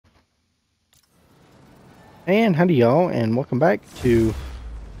And howdy y'all, and welcome back to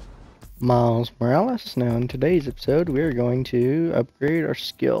Miles Morales. Now in today's episode we're going to upgrade our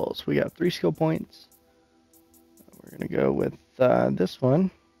skills. We got 3 skill points. We're going to go with this one.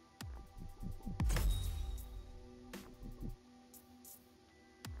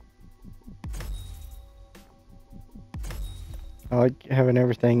 I like having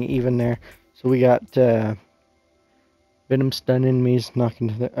everything even there. So we got Venom stun enemies, knocking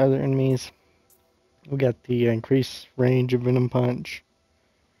to the other enemies. We got the increased range of Venom Punch.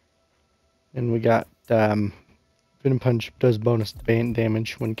 And we got Venom Punch does bonus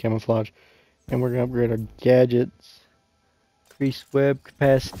damage when camouflage. And we're going to upgrade our gadgets. Increase web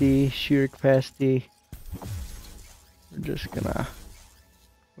capacity, shooter capacity. We're just gonna...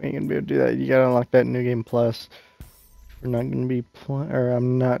 We ain't gonna be able to do that. You gotta unlock that New Game Plus. We're not gonna be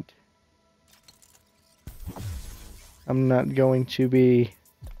I'm not going to be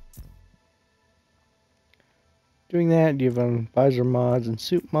doing that. You have visor mods and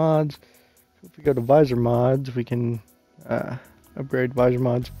suit mods. If we go to visor mods, we can upgrade visor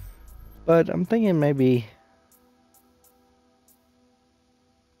mods. But I'm thinking maybe...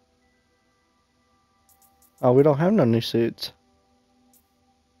 Oh, we don't have no new suits.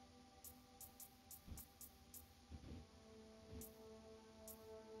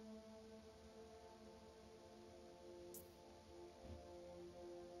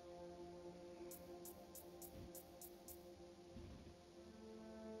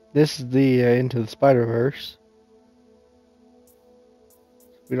 This is the Into the Spider-Verse.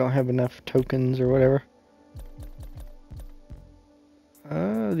 We don't have enough tokens or whatever.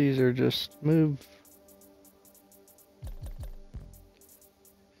 These are just move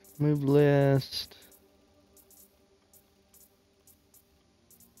list.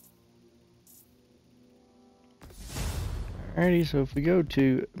 Alrighty, so if we go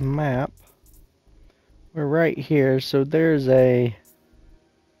to map, we're right here. So there's a...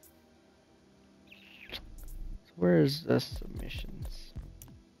 Where is the submissions?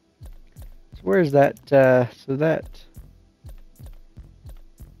 So where's that? That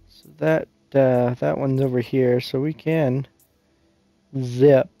one's over here. So we can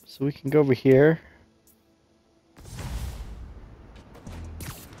zip. So we can go over here.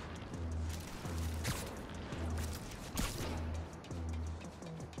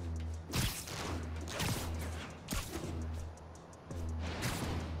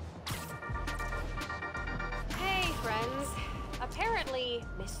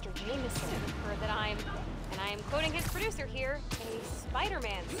 Mr. Jameson heard that I'm, and I am quoting his producer here, a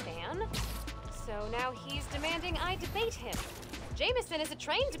Spider-Man stan. So now he's demanding I debate him. Jameson is a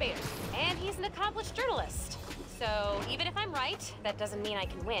trained debater, and he's an accomplished journalist. So even if I'm right, that doesn't mean I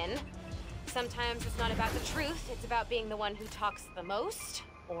can win. Sometimes it's not about the truth, it's about being the one who talks the most,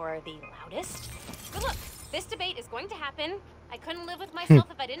 or the loudest. But look, this debate is going to happen. I couldn't live with myself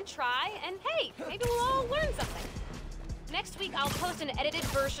if I didn't try, and hey, maybe we'll all learn something. Next week, I'll post an edited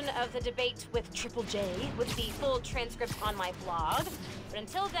version of the debate with Triple J with the full transcript on my blog. But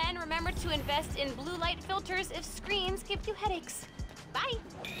until then, remember to invest in blue light filters if screens give you headaches. Bye!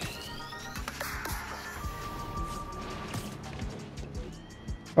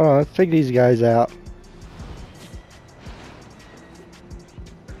 Oh, let's take these guys out.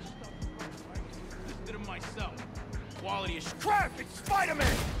 Quality is crap! It's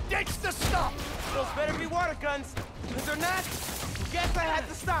Spider-Man! Ditch the stuff! Those better be water guns. If they're not, guess I had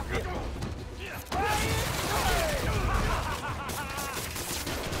to stop you. Just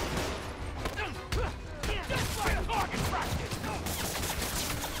like target practice.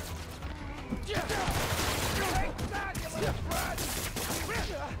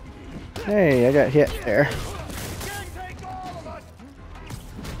 Hey, I got hit there.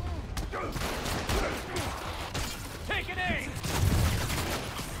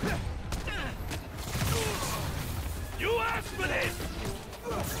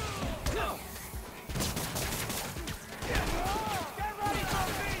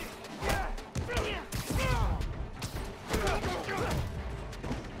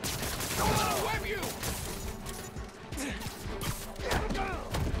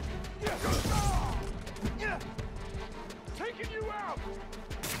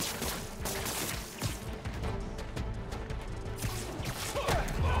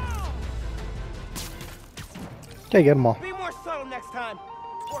 Okay, get them all. Be more subtle next time.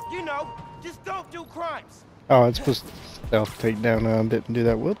 Or, you know, just don't do crimes. Oh, it's supposed to stealth takedown. Didn't do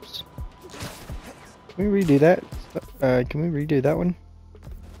that. Whoops. Can we redo that? Can we redo that one?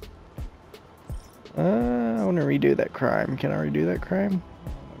 I want to redo that crime. Can I redo that crime?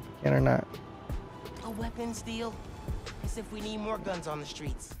 Can or not? A weapons deal? As if we need more guns on the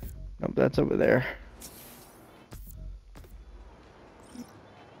streets. Nope, that's over there.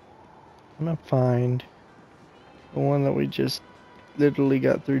 I'm gonna find the one that we just literally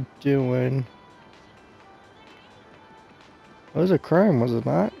got through doing. It was a crime, was it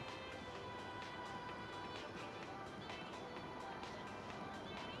not?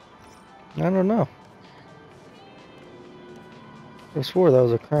 I don't know. I swore that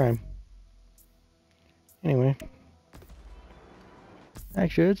was a crime. Anyway.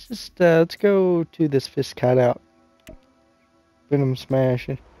 Actually, let's just, let's go to this fist cut out. Venom smash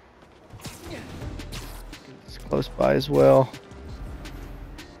it. It's close by as well.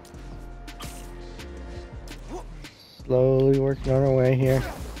 Slowly working on our way here.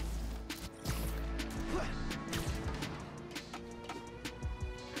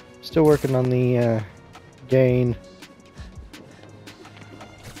 Still working on the gain.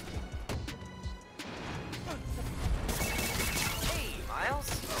 Hey, Miles.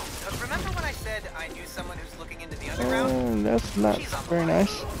 Remember when I said I knew someone who's looking into the underground? That's not very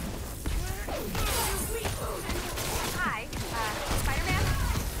nice. Hi, Spider-Man?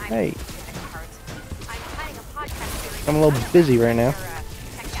 Hey. I'm planning a podcast series. I'm a little busy right now.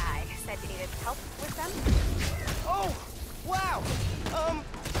 Tech guy said you needed help with them. Oh, wow.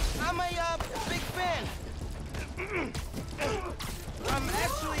 I'm a big fan. I'm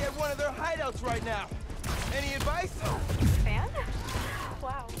actually at one of their hideouts right now. Any advice? Fan?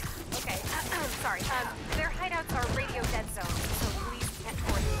 Wow. Okay. Sorry. Their hideouts are radio dead zones, so police can't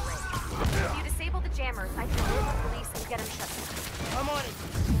coordinate raids. If you disable the jammers, I can call the police and get them shut down. I'm on it.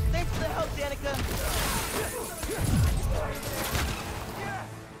 Thanks for the help, Danica.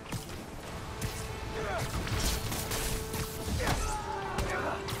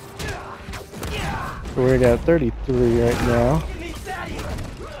 We're at 33 right now.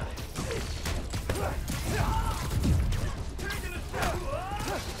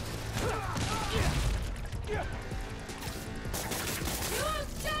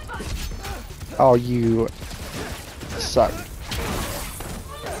 Oh, you suck.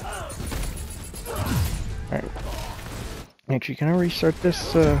 Alright. Actually, can I restart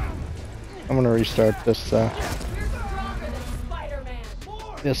this? I'm gonna restart this,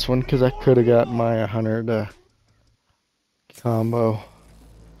 this one, because I could have got my 100 combo.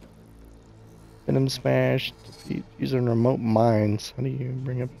 Venom smash, using remote mines. How do you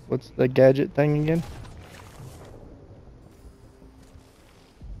bring up, what's the gadget thing again?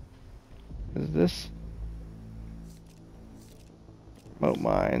 Is this? Remote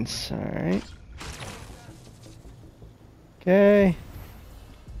mines, alright. Okay.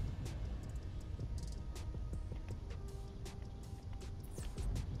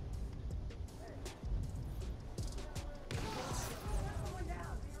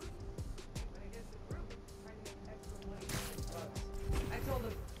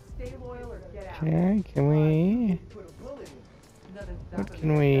 Okay, can we... What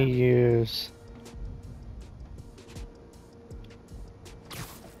can we use?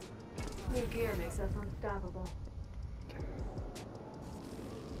 New gear makes us unstoppable.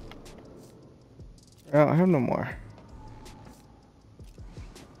 Oh, I have no more.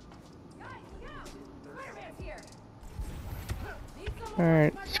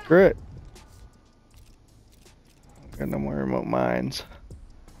 Alright, screw it. Got no more remote mines.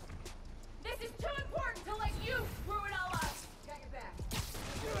 This is too important to let you screw it all up. Got your back.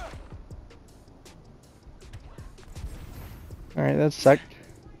 Alright, that sucked.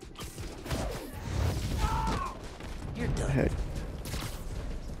 You're done. Heck.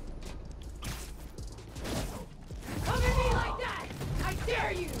 Come at me like that! I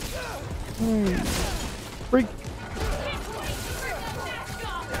dare you! Freak.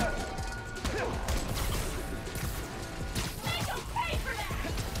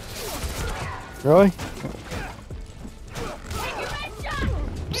 Really?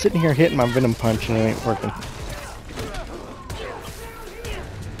 I'm sitting here hitting my Venom Punch and it ain't working.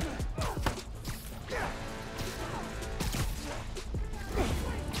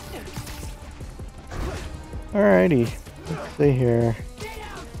 Alrighty, let's see here.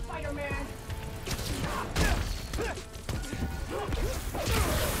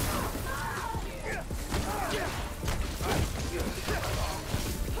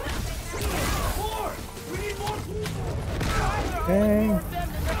 Okay.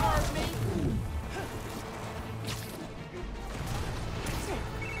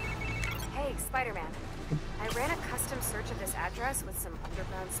 Hey, Spider-Man. I ran a custom search of this address with some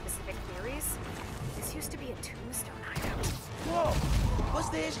underground-specific theories. This used to be a tombstone hideout. Whoa! What's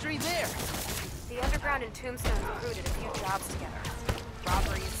the history there? The underground and Tombstone recruited a few jobs together.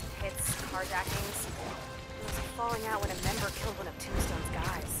 Robberies, hits, carjackings. There was a falling out when a member killed one of Tombstone's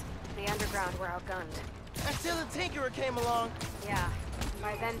guys. The underground were outgunned. Until the Tinkerer came along. Yeah,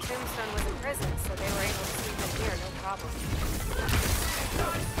 By then, Tombstone was in prison, so they were able to keep him here, no problem.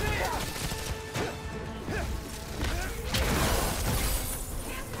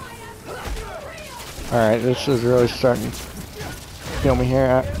 Alright, this is really starting to kill me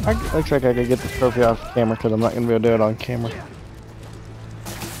here. Looks like I could get the trophy off camera because I'm not going to be able to do it on camera.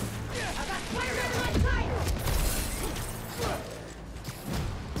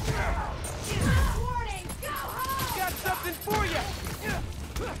 Got something for you.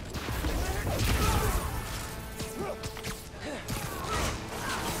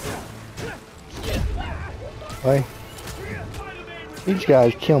 Why? These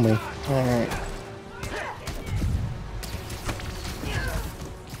guys kill me. Alright.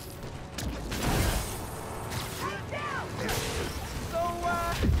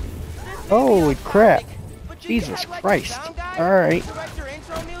 Holy crap. Jesus Christ. Alright. I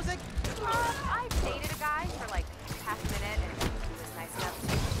dated a guy for like half a minute, and he was nice enough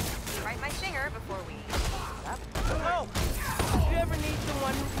to write my stinger before we split up. Oh, if you ever need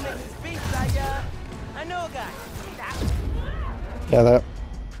someone who can make speech, I know a guy. Yeah, that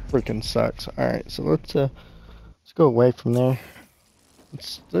freaking sucks. Alright, so let's go away from there.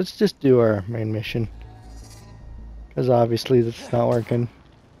 Let's just do our main mission. Because obviously this is not working.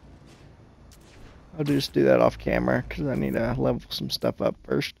 I'll just do that off camera because I need to level some stuff up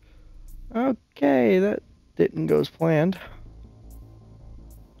first. Okay, that didn't go as planned.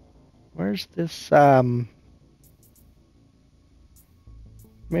 Where's this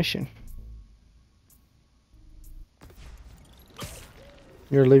mission?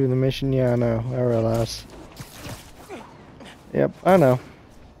 You're leaving the mission? Yeah, I know. I realize. Yep, I know.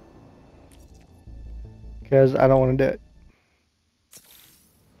 Because I don't want to do it.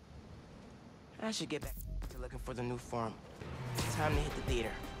 I should get back to looking for the Nuform. Time to hit the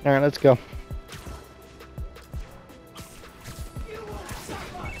theater. Alright, let's go.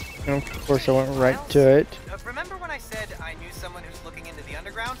 And of course I went right to it. Remember when I said I knew someone who's looking into the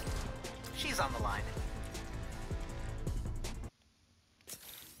underground? She's on the line.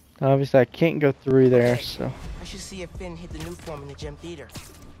 Obviously I can't go through there, so I should see if Finn hit the Nuform in the gym theater.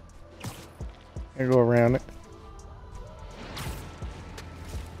 I go around it.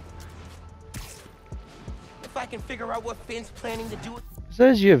 If I can figure out what Finn's planning to do. It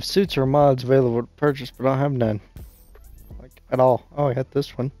says you have suits or mods available to purchase, but I don't have none. Like, at all. Oh, I got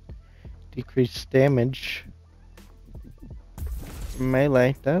this one. Decreased damage.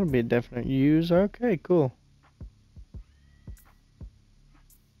 Melee. That'll be a definite use. Okay, cool.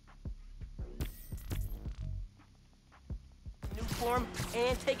 Nuform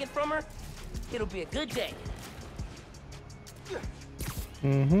and take it from her. It'll be a good day.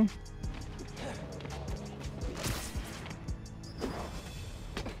 Mm-hmm.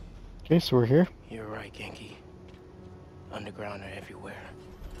 Okay, so we're here. You're right, Genki. Underground are everywhere.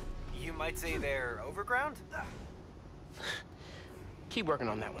 You might say they're overground? Keep working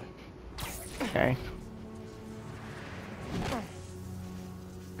on that one. Okay.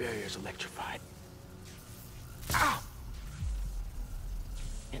 Barrier's electrified. Ow!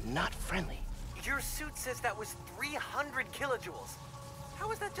 And not friendly. Your suit says that was 300 kilojoules. How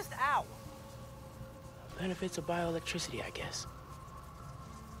is that just ow? Benefits of bioelectricity, I guess.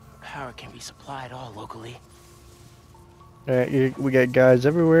 Power can be supplied all locally. Alright, we got guys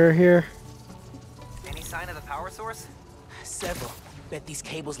everywhere here. Any sign of the power source? Several. Bet these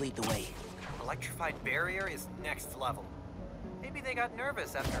cables lead the way. Electrified barrier is next level. Maybe they got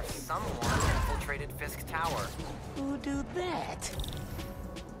nervous after someone infiltrated Fisk Tower. Who do that?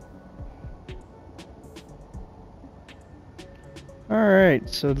 Alright,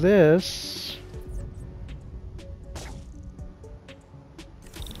 so this...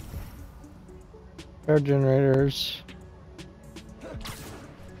 Power generators.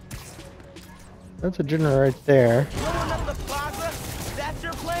 That's a generator right there. Blowing up the plaza? That's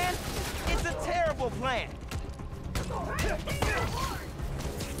your plan? It's a terrible plan.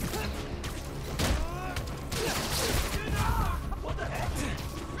 What the heck?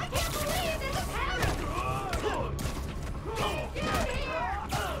 I can't believe this is happening!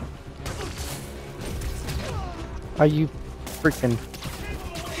 Are you freaking...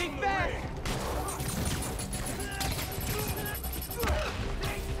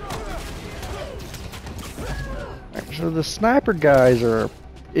 So the sniper guys are an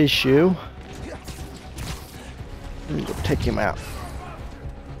issue. Let me go take him out.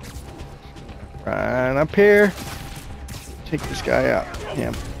 Right up here. Take this guy out.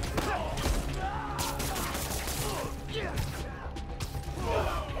 Him.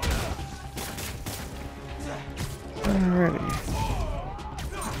 Alrighty.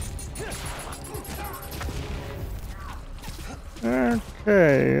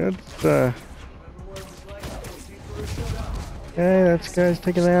 Okay, let's okay, that's guys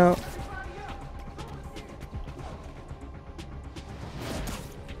taken out.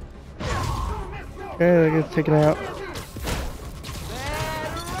 Okay, that gets taken out.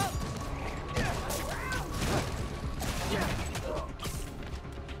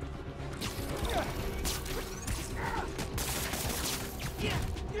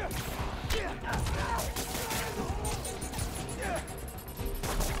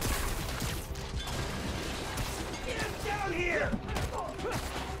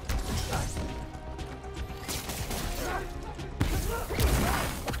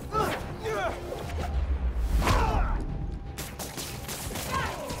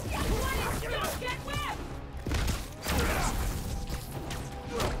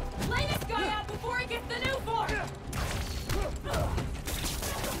 Lay this guy out before he gets the Nuform!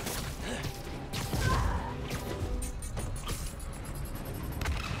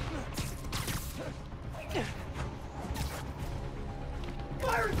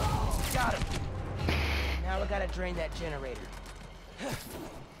 Got him. Now we gotta drain that generator.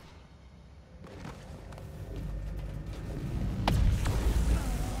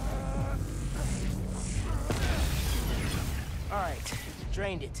 All right,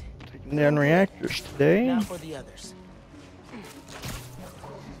 drained it. Taking down reactors today. Now for the others.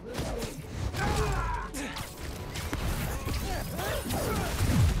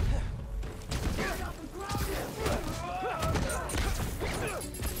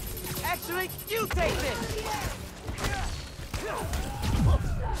 Actually, you take this.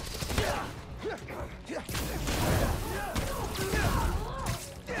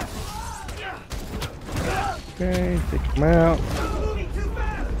 Okay, take him out.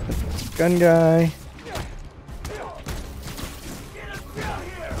 Gun guy.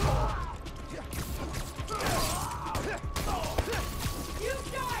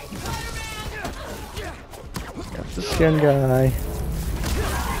 Got this gun guy.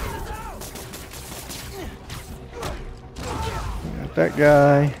 Got that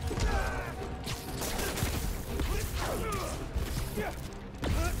guy.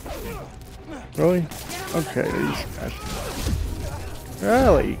 Really? Okay, these guys.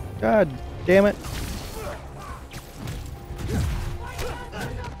 Really? God damn it.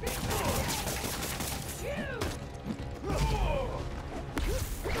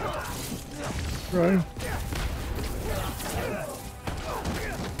 Right.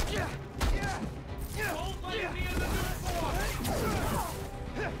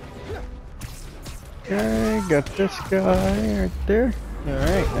 Okay, got this guy right there.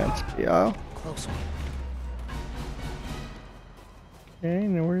 Alright, that's y'all. Close one. Okay,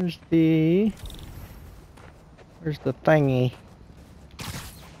 now where's the thingy?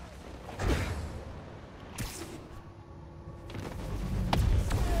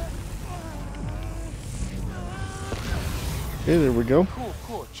 Okay, there we go. Cool,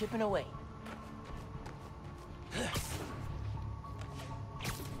 cool. Chipping away.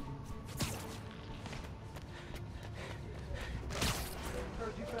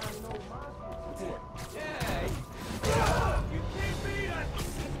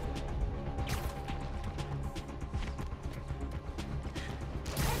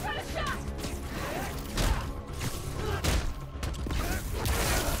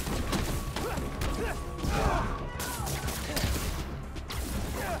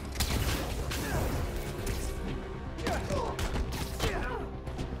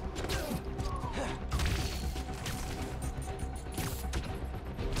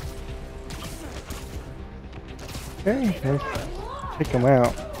 Okay, let's take him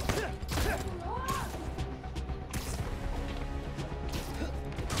out.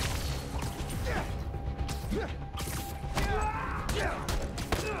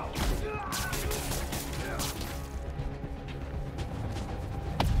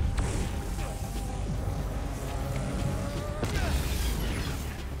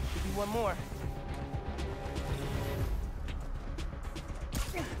 One more.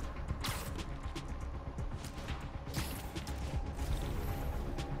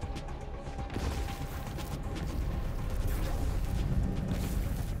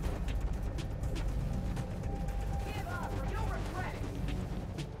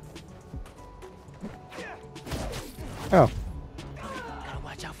 Oh, Gotta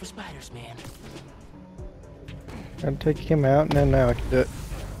watch out for spiders, man. I'll take him out and then now I can do it.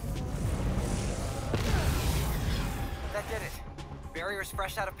 That did it. Barrier's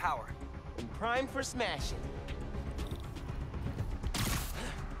fresh out of power. And primed for smashing.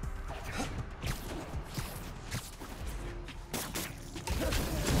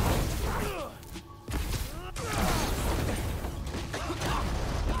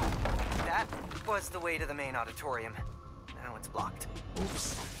 was the way to the main auditorium. Now it's blocked.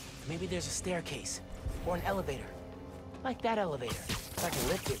 Oops. Maybe there's a staircase. Or an elevator. Like that elevator. If I can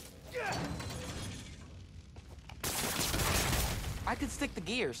lift it. I could stick the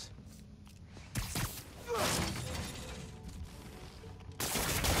gears.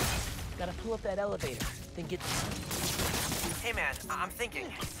 Gotta pull up that elevator, then get... Hey man, I'm thinking.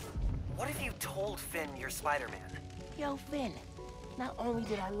 What if you told Finn you're Spider-Man? Yo, Finn. Not only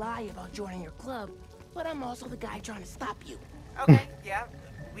did I lie about joining your club, but I'm also the guy trying to stop you. Okay, yeah.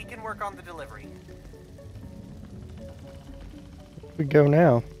 We can work on the delivery. We go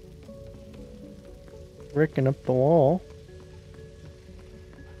now. Breaking up the wall.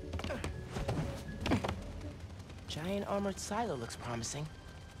 Giant armored silo looks promising.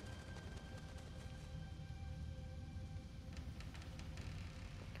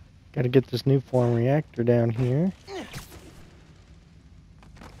 Gotta get this Nuform reactor down here.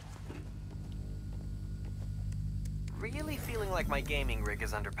 Really feeling like my gaming rig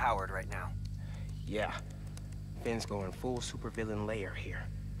is underpowered right now. Yeah. Finn's going full supervillain layer here.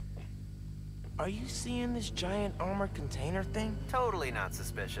 Are you seeing this giant armored container thing? Totally not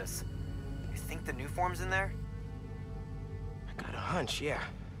suspicious. You think the Nuform's in there? I got a hunch, yeah.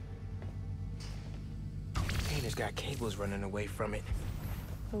 Container's got cables running away from it.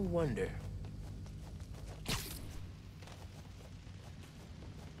 No wonder.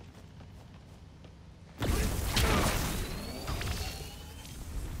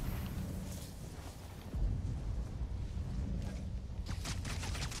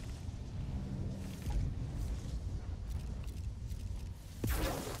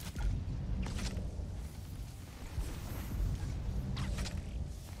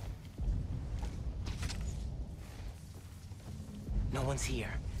 No one's here.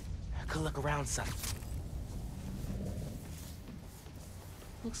 I could look around some.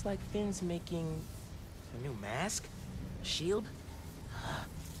 Looks like Finn's making a new mask? A shield?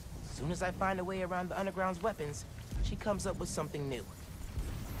 As soon as I find a way around the Underground's weapons, she comes up with something new.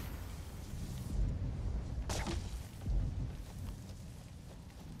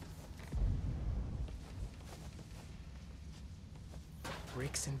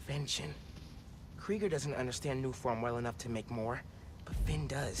 Rick's invention. Krieger doesn't understand Nuform well enough to make more, but Finn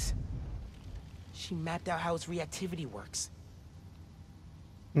does. She mapped out how its reactivity works.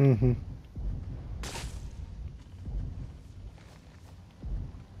 Mm-hmm.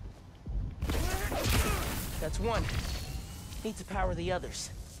 That's one. Need to power the others.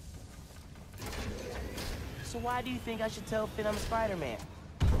 So why do you think I should tell Finn I'm Spider-Man?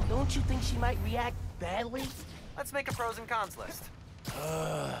 Don't you think she might react badly? Let's make a pros and cons list.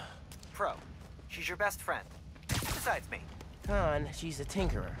 Pro. She's your best friend. Besides me. Con, she's a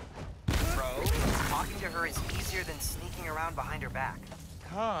tinkerer. Pro. Talking to her is easier than sneaking around behind her back.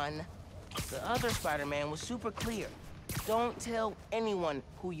 Con, the other Spider-Man was super clear. Don't tell anyone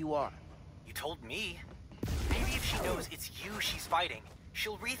who you are. You told me. Maybe if she knows it's you she's fighting,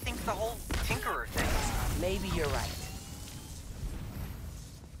 she'll rethink the whole tinkerer thing. Maybe you're right.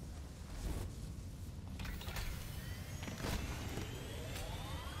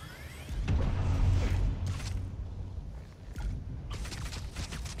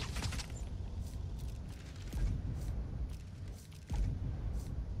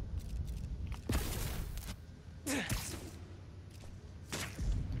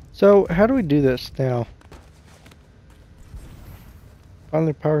 So, how do we do this now? Find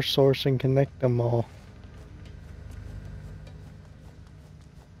the power source and connect them all.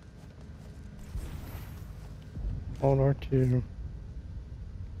 Hold R2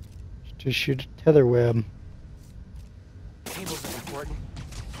 to shoot a tether web. Cables are important.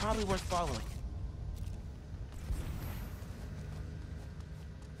 Probably worth following.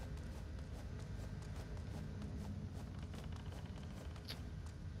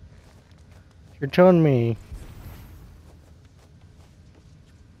 You're telling me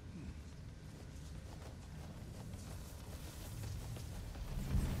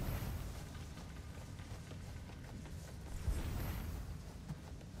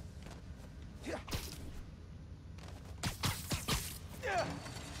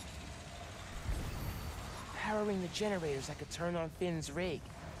powering the generators I could turn on Finn's rig.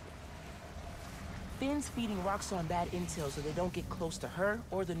 Finn's feeding Roxxon bad intel so they don't get close to her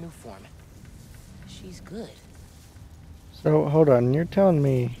or the Nuform. She's good. so? Hold on, you're telling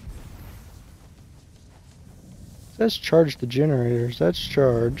me it says charge the generators. That's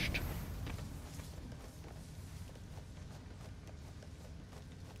charged.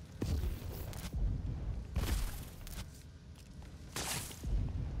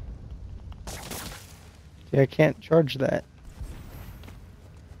 See, I can't charge that.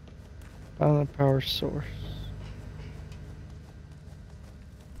 Found the power source.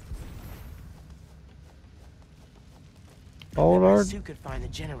 Hold My on. suit could find the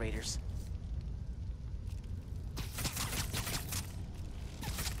generators.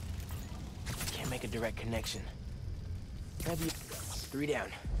 Can't make a direct connection. Maybe 3 down.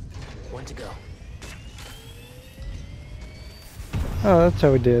 1 to go. Oh, that's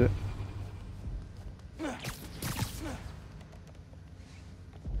how we did it.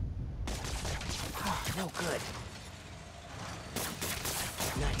 No good.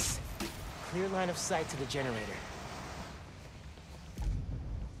 Nice. Clear line of sight to the generator.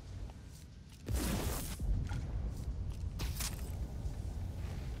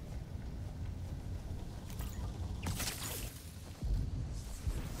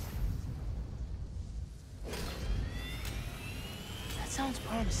 That sounds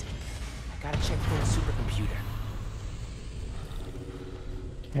promising. I gotta check for the supercomputer.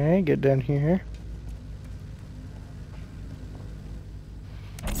 Okay, get down here.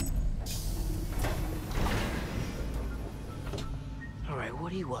 Alright,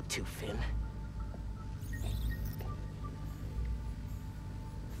 what are you up to, Finn?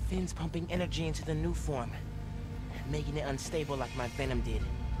 Finn's pumping energy into the Nuform, making it unstable like my venom did.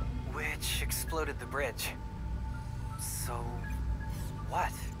 Which exploded the bridge. So,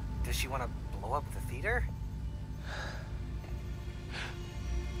 what? Does she want to blow up the theater?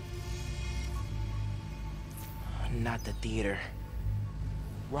 Not the theater.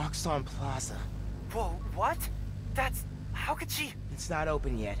 Roxxon Plaza. Whoa, what? That's... how could she... It's not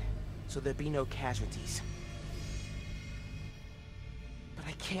open yet, so there'll be no casualties. But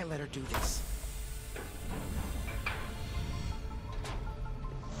I can't let her do this.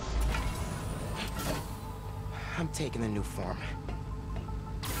 I'm taking the Nuform.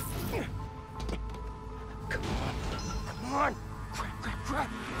 Come on. Come on! Crap!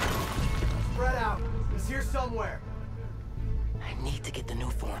 Spread out. He's here somewhere. I need to get the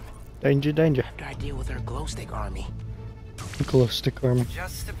Nuform. Danger, danger. After I deal with her glow stick army. Glow stick army.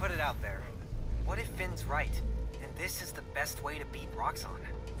 Just to put it out there, what if Finn's right, and this is the best way to beat Roxxon?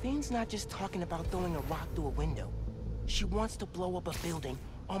 Finn's not just talking about throwing a rock through a window. She wants to blow up a building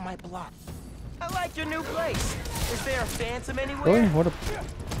on my block. I like your new place. Is there a phantom anywhere? Oh, what a...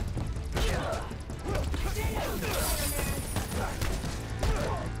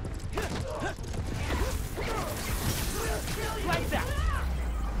 Lights out.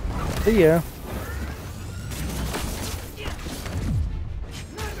 See ya.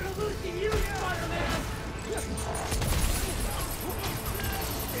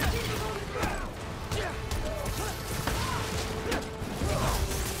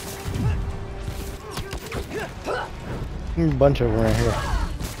 A bunch of them right here.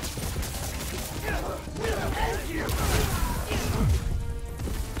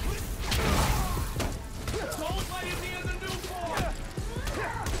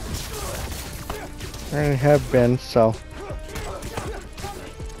 I have been, so.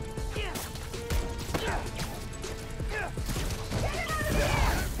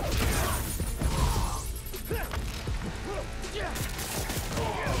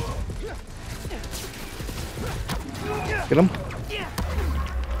 Get him.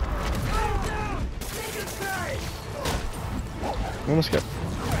 Almost got.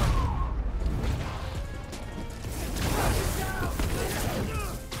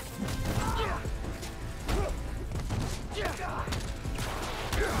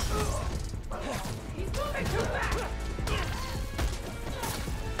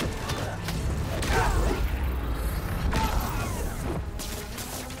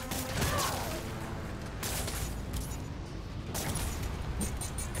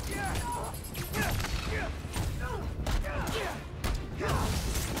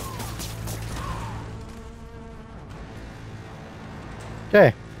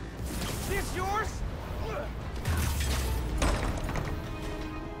 Okay. This yours?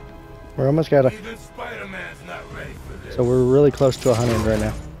 We're almost got a. Even Spider-Man's not ready for this. So we're really close to 100 right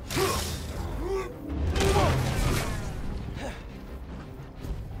now.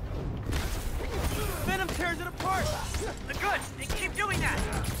 Venom tears it apart. The goods! They keep doing that!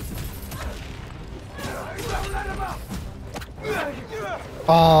 Let him out.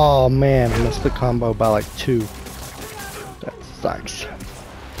 Oh man, I missed the combo by like 2. That sucks.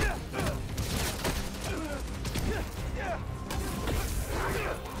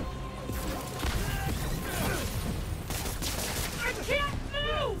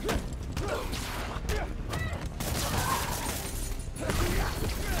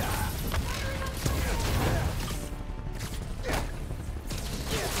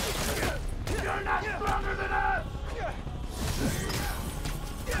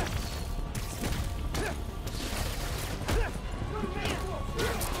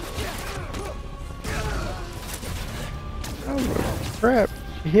 crap.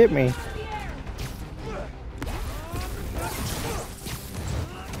 She hit me.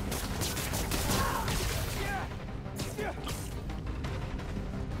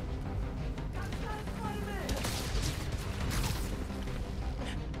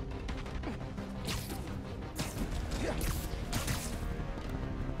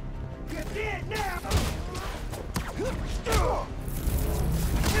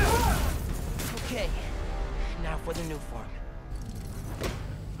 Okay, now for the Nuform.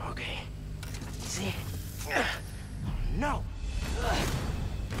 Okay, see? Oh, no!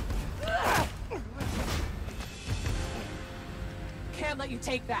 Can't let you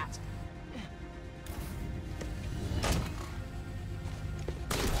take that.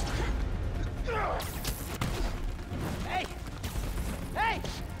 Hey! Hey!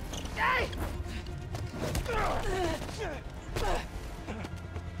 Hey!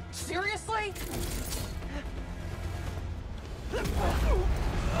 Seriously?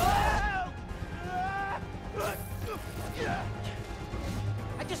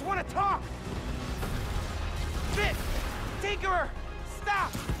 I just want to talk! Thwip! Tinkerer!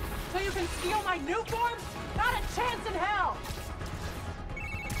 Stop! So you can steal my Nuform? Not a chance in hell!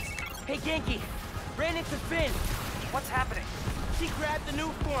 Hey, Genki! Ran into Finn! What's happening? She grabbed the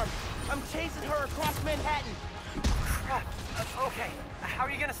Nuform! I'm chasing her across Manhattan! Crap. Okay. How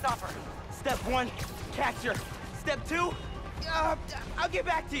are you gonna stop her? Step 1, catch her. Step 2, I'll get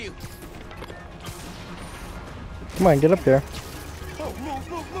back to you. Come on, get up there. Oh, move!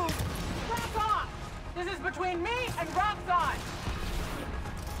 Rock off! This is between me and Roxxon!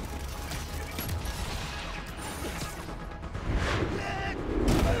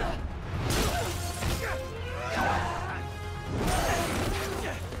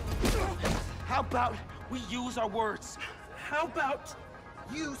 How about we use our words? How about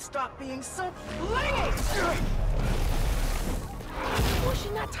you stop being so flingy? Well,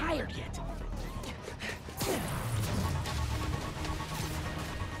 she's not tired yet.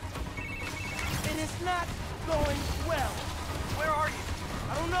 It is not going well. Where are you?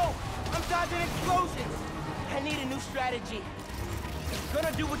 I don't know. I'm dodging explosions. I need a new strategy.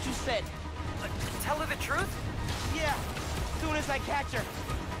 Gonna do what you said. Tell her the truth? Yeah, as soon as I catch her.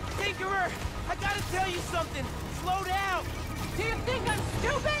 Tinkerer, I gotta tell you something. Slow down. Do you think I'm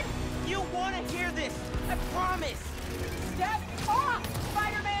stupid? You wanna hear this. I promise. Step off,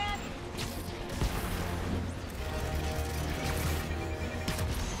 Spider-Man!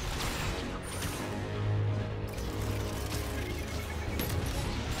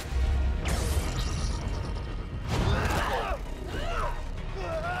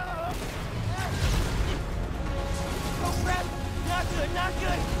 Oh crap! Not good, not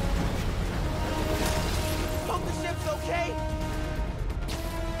good! Hope the ship's okay!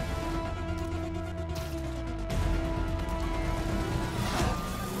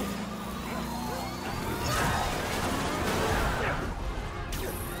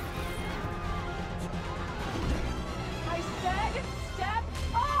 I said step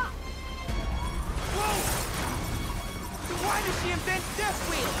off! Whoa! So why did she invent Death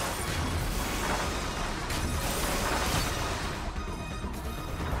Wheel?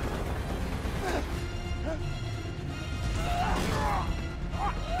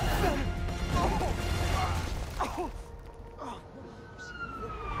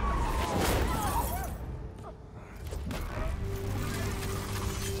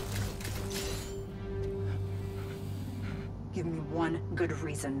 Give me one good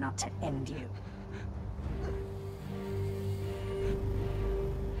reason not to end you.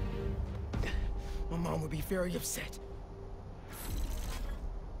 My mom would be very upset.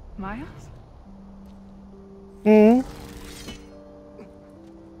 Miles? Hmm.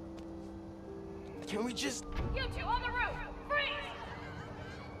 Can we just... You two on the roof! Freeze!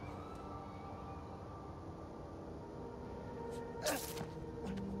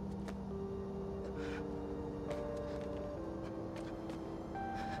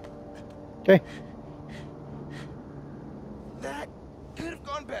 Okay. That could have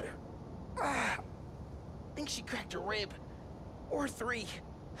gone better. I think she cracked a rib. Or 3.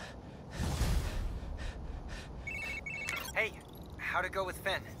 Hey, how'd it go with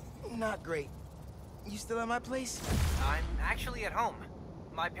Finn? Not great. You still at my place? I'm actually at home.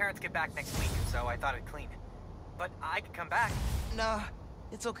 My parents get back next week, so I thought I'd clean. But I could come back. Nah,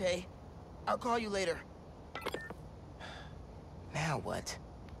 it's okay. I'll call you later. Now what?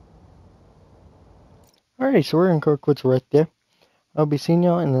 Alright, so we're gonna call it quits right there. I'll be seeing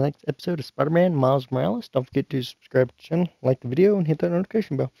y'all in the next episode of Spider-Man Miles Morales. Don't forget to subscribe to the channel, like the video, and hit that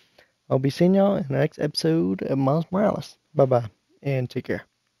notification bell. I'll be seeing y'all in the next episode of Miles Morales. Bye-bye, and take care.